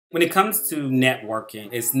When it comes to networking,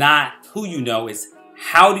 it's not who you know, it's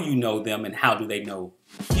how do you know them and how do they know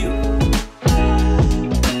you.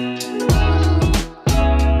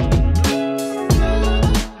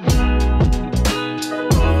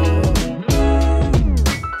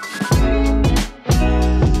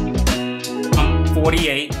 I'm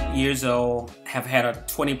 48 years old, have had a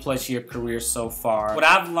 20+ year career so far. What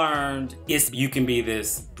I've learned is you can be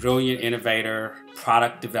this brilliant innovator,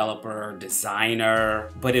 product developer,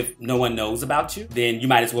 designer, but if no one knows about you, then you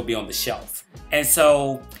might as well be on the shelf. And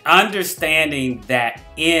so understanding that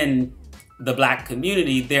in the Black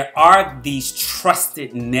community, there are these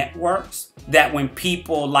trusted networks that when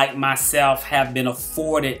people like myself have been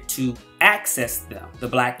afforded to access them, the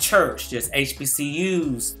Black church, just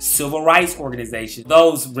HBCUs, civil rights organizations,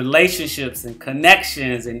 those relationships and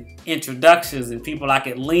connections and introductions and people I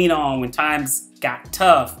could lean on when times got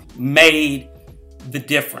tough made the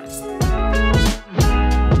difference.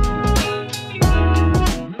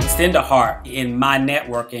 Extend a heart. In my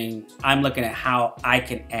networking, I'm looking at how I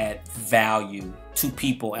can add value to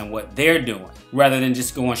people and what they're doing, rather than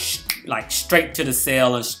just going straight to the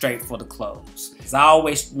sale and straight for the close. Because I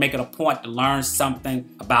always make it a point to learn something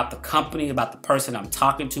about the company, about the person I'm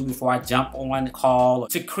talking to before I jump on the call,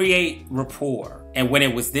 to create rapport. And when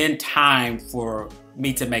it was then time for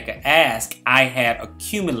me to make an ask, I had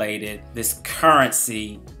accumulated this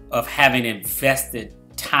currency of having invested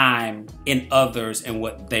time in others and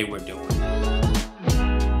what they were doing.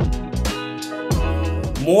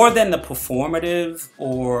 More than the performative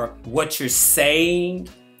or what you're saying,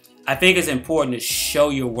 I think it's important to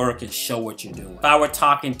show your work and show what you're doing. If I were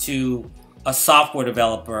talking to a software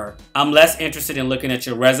developer, I'm less interested in looking at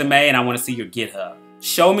your resume and I want to see your GitHub.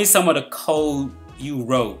 Show me some of the code you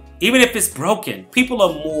wrote. Even if it's broken, people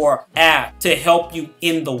are more apt to help you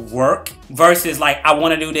in the work versus like, I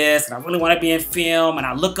want to do this and I really want to be in film and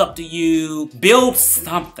I look up to you. Build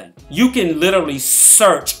something. You can literally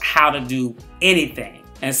search how to do anything.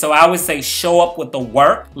 And so I would say show up with the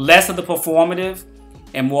work, less of the performative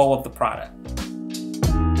and more of the product.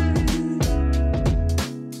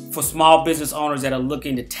 For small business owners that are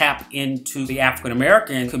looking to tap into the African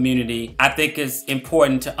American community, I think it's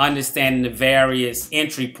important to understand the various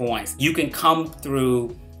entry points. You can come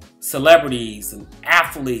through celebrities and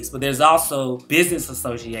athletes, but there's also business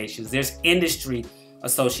associations, there's industry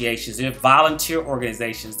associations, there's volunteer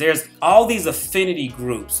organizations, there's all these affinity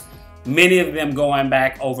groups, many of them going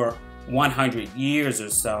back over 100 years or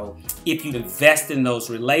so. If you invest in those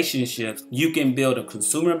relationships, you can build a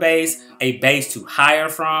consumer base, a base to hire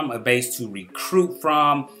from, a base to recruit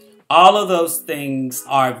from. All of those things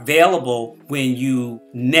are available when you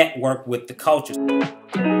network with the culture.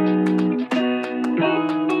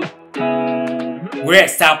 We're at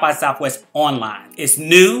South by Southwest Online. It's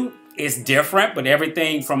new, it's different, but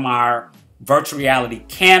everything from our virtual reality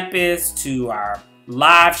campus to our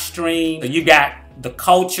live stream. You got the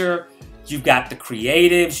culture, you've got the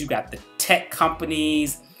creatives, you've got the tech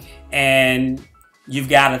companies, and you've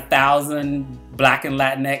got 1,000 Black and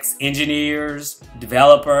Latinx engineers,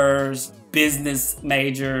 developers, business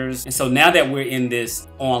majors. And so now that we're in this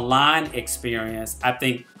online experience, I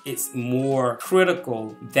think it's more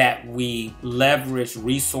critical that we leverage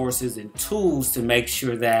resources and tools to make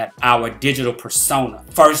sure that our digital persona,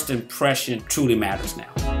 first impression, truly matters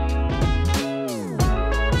now.